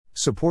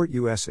Support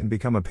us and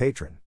become a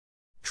patron.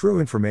 True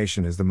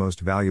information is the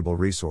most valuable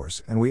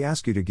resource, and we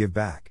ask you to give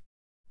back.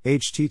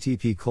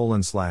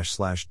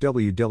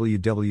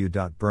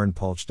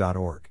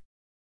 http://www.burnpulch.org.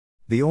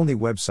 The only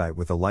website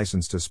with a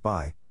license to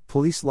spy,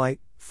 police light.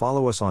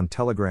 Follow us on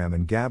Telegram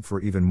and Gab for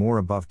even more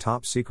above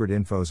top secret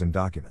infos and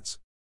documents.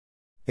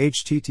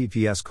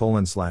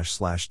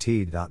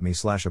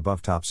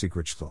 https://t.me/above top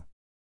secret schlo.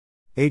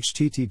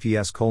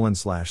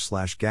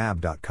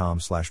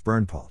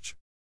 https://gab.com/burnpulch.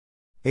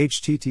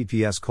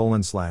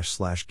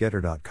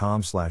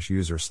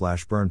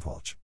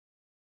 https://getter.com/user/burnpulch.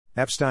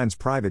 Epstein's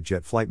private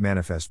jet flight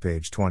manifest,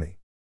 page 20.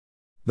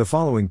 The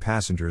following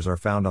passengers are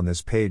found on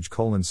this page: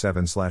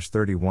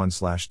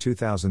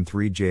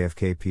 7/31/2003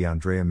 JFK P.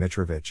 Andrea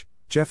Mitrovich,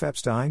 Jeff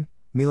Epstein,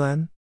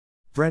 Milan.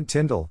 Brent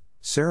Tyndall,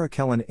 Sarah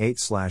Kellen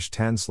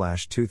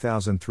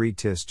 8/10/2003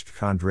 Tist,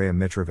 Andrea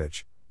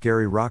Mitrovich,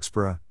 Gary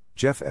Roxburgh,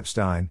 Jeff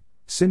Epstein,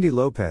 Cindy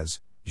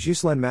Lopez,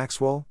 Ghislaine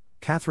Maxwell,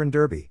 Catherine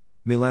Derby,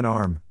 Milan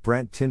Arm,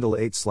 Brent Tyndall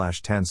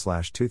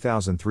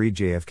 8/10/2003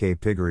 JFK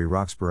Piggery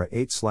Roxburgh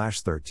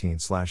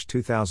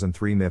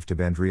 8/13/2003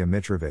 Miftib Andrea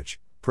Mitrovich,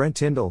 Brent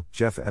Tyndall,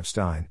 Jeff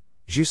Epstein,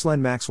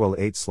 Ghislaine Maxwell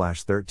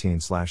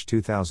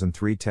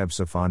 8/13/2003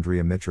 Tebsif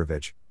Andrea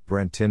Mitrovich,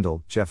 Brent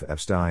Tyndall, Jeff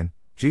Epstein,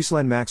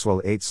 Ghislaine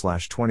Maxwell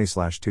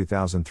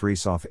 8/20/2003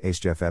 Sof Ace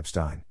Jeff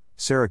Epstein,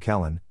 Sarah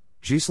Kellen,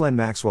 Ghislaine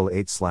Maxwell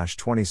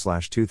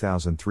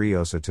 8/20/2003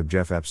 Osa Tib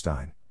Jeff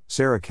Epstein,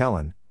 Sarah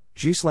Kellen,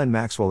 Ghislaine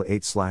Maxwell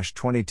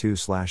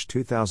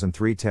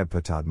 8/22/2003 Teb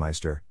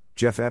Patadmeister,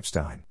 Jeff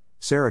Epstein,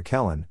 Sarah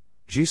Kellen,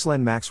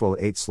 Ghislaine Maxwell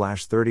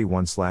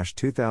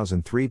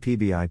 8/31/2003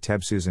 PBI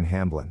Teb Susan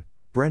Hamblin,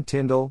 Brent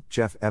Tyndall,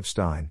 Jeff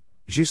Epstein,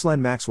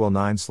 Ghislaine Maxwell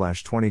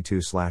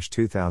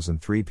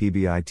 9/22/2003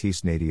 PBI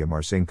Tis Nadia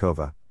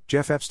Marcinkova,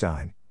 Jeff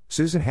Epstein,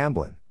 Susan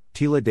Hamblin,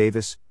 Tila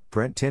Davis,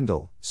 Brent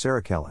Tyndall,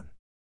 Sarah Kellen.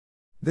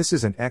 This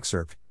is an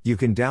excerpt. You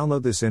can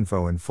download this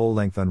info in full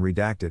length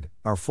unredacted,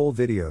 our full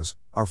videos,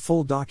 our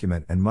full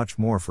document and much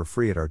more for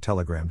free at our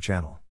Telegram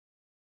channel.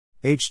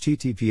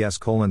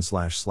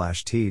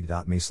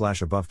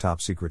 https://t.me/above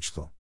top secret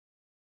schlo.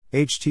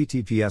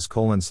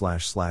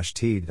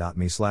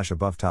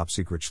 https://t.me/above top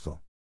secret schlo.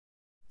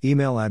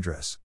 Email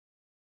address.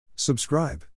 Subscribe.